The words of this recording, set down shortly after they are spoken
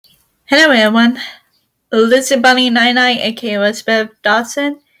Hello everyone, Lizzie Bunny 99 aka Elizabeth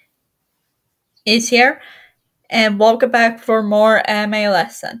Dawson is here, and welcome back for more anime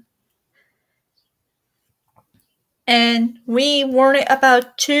lesson. And we learned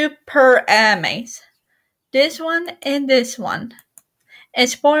about two per animes, this one and this one. And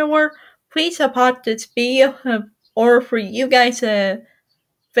spoiler, please support this video or for you guys to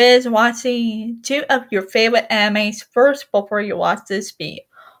finish watching two of your favorite animes first before you watch this video.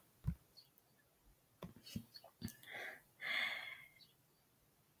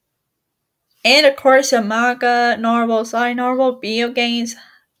 And of course, a manga, novel, light novel, video games,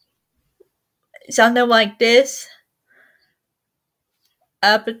 something like this,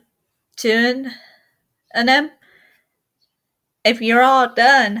 up to them. If you're all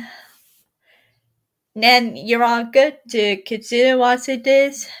done, then you're all good to consider watching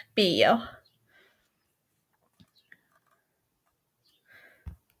this video.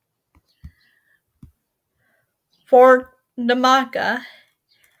 For the manga,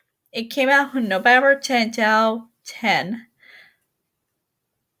 it came out on November 10, 2010.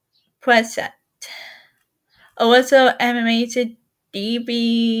 Present. Also animated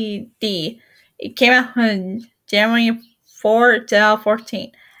DVD. It came out on January 4,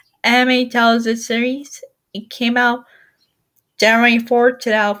 2014. Anime television series. It came out January 4,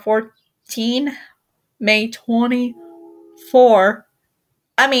 2014. May 24.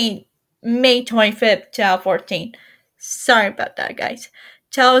 May 25th, 2014. Sorry about that, guys.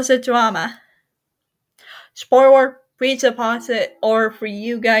 Television drama. Spoiler, please pause it, or for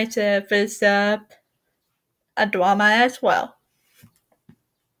you guys to finish up a drama as well.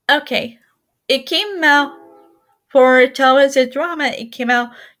 Okay, it came out for television drama. It came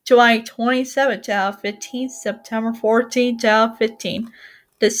out July 27, 2015, September 14, 2015.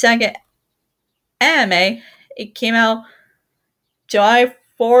 The second anime, it came out July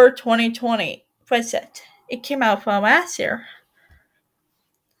 4, 2020. What's it? It came out from last year.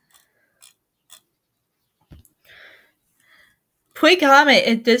 Please comment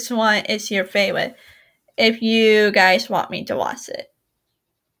if this one is your favorite, if you guys want me to watch it.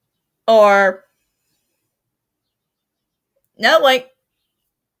 Or, no, wait.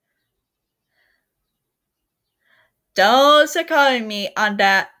 Don't support me on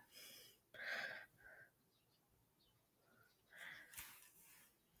that.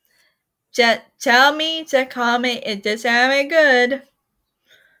 Just tell me to comment if this anime good.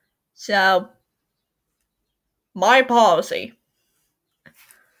 So, my policy.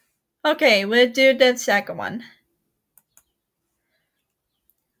 Okay, we'll do the second one.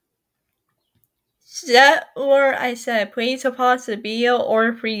 That or I said, please pause the video,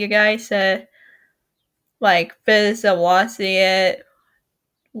 or for you guys to finish watching it.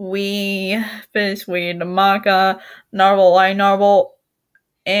 We finish with the manga, novel, light novel,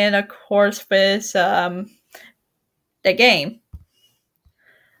 and of course finish the game.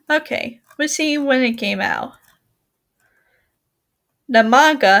 Okay, let's see when it came out. The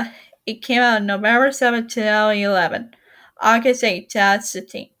manga, it came out November 7, 2011, August 8,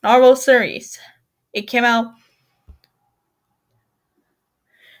 2016. Novel series, it came out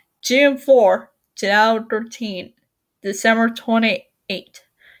June 4, 2013, December 28,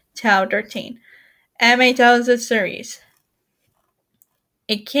 2013. Anime television series,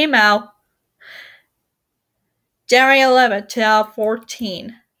 it came out January 11,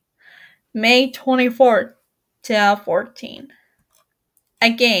 2014, May 24, 2014.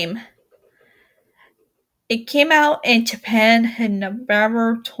 A game, it came out in Japan on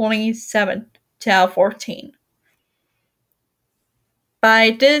November 27, 2014.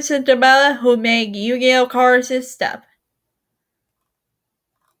 By this developer who made Yu-Gi-Oh cards and stuff.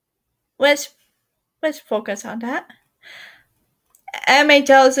 Let's focus on that. Anime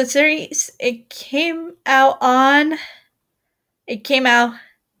television series, it came out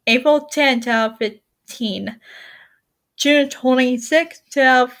April 10, 2015. June 26,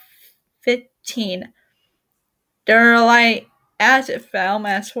 2015. There are acid film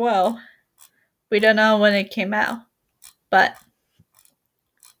as well. We don't know when it came out, but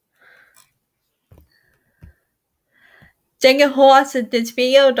thank you for watching this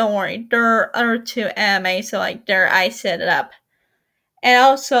video. Don't worry, there are other two animes, so there I set it up. And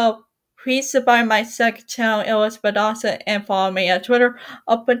also, please subscribe my second channel, Elizabeth Dawson, and follow me on Twitter.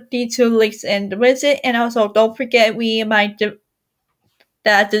 I'll put these two links in the visit. And also, don't forget we might do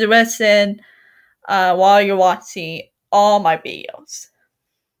that the lesson while you're watching all my videos.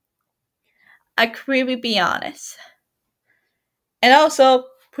 I could really be honest. And also,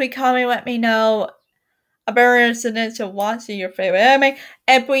 please comment, let me know about your incidents of watching your favorite anime.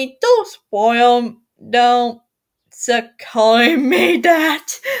 And please don't spoil, don't call me that.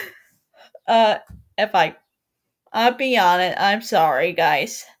 Uh, if I'll be honest, I'm sorry,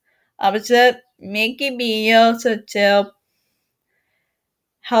 guys. I was just making videos to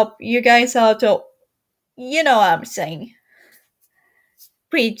help you guys out. To, you know what I'm saying.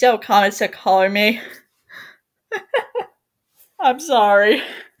 Please don't comment to call me. I'm sorry.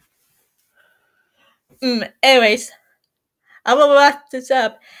 Anyways, I'm gonna wrap this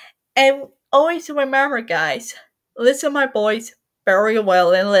up. And always remember, guys, listen to my voice very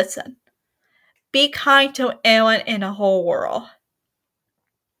well and listen. Be kind to anyone in the whole world.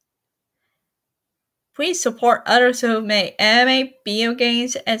 Please support others who make anime, video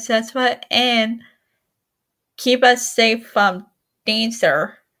games, etc. and keep us safe from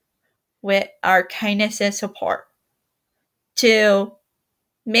danger with our kindness and support to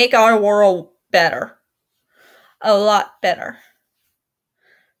make our world better. A lot better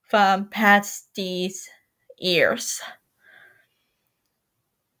from past these years.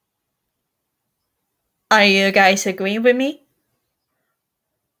 Are you guys agreeing with me?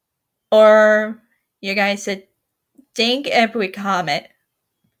 Or you guys think every comment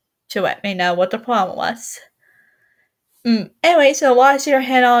to let me know what the problem was? Anyway, so wash your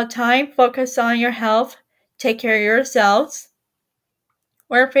hand all the time, focus on your health, take care of yourselves,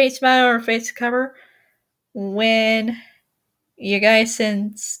 wear a face mask or a face cover when you guys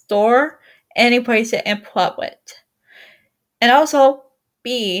in store, any place in public. And also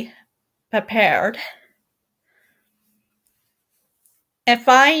be prepared. And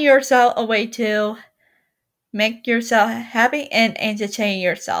find yourself a way to make yourself happy and entertain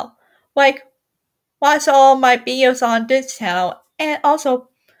yourself. Like, watch all my videos on this channel and also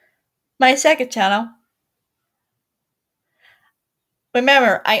my second channel.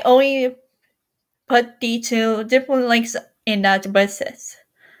 Remember, I only put the two different links in the description.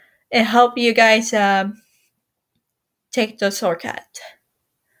 It help you guys take the shortcut.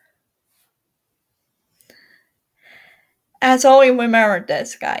 As always, remember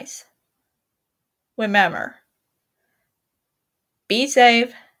this, guys. Remember, be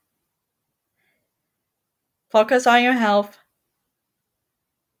safe, focus on your health,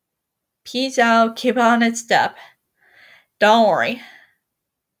 peace out, keep on its step. Don't worry,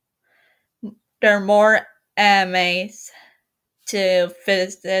 there are more animes to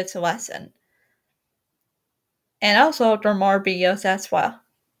finish this lesson. And also, there are more videos as well.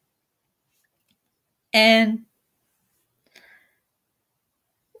 And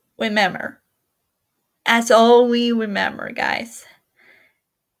remember, as always, remember, guys.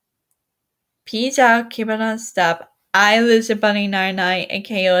 Peace out, keep it on step. I Lucy Bunny 99 and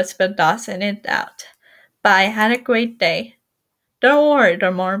KO spent Dawson it out. Bye, had a great day. Don't worry, there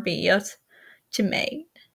are more videos to make.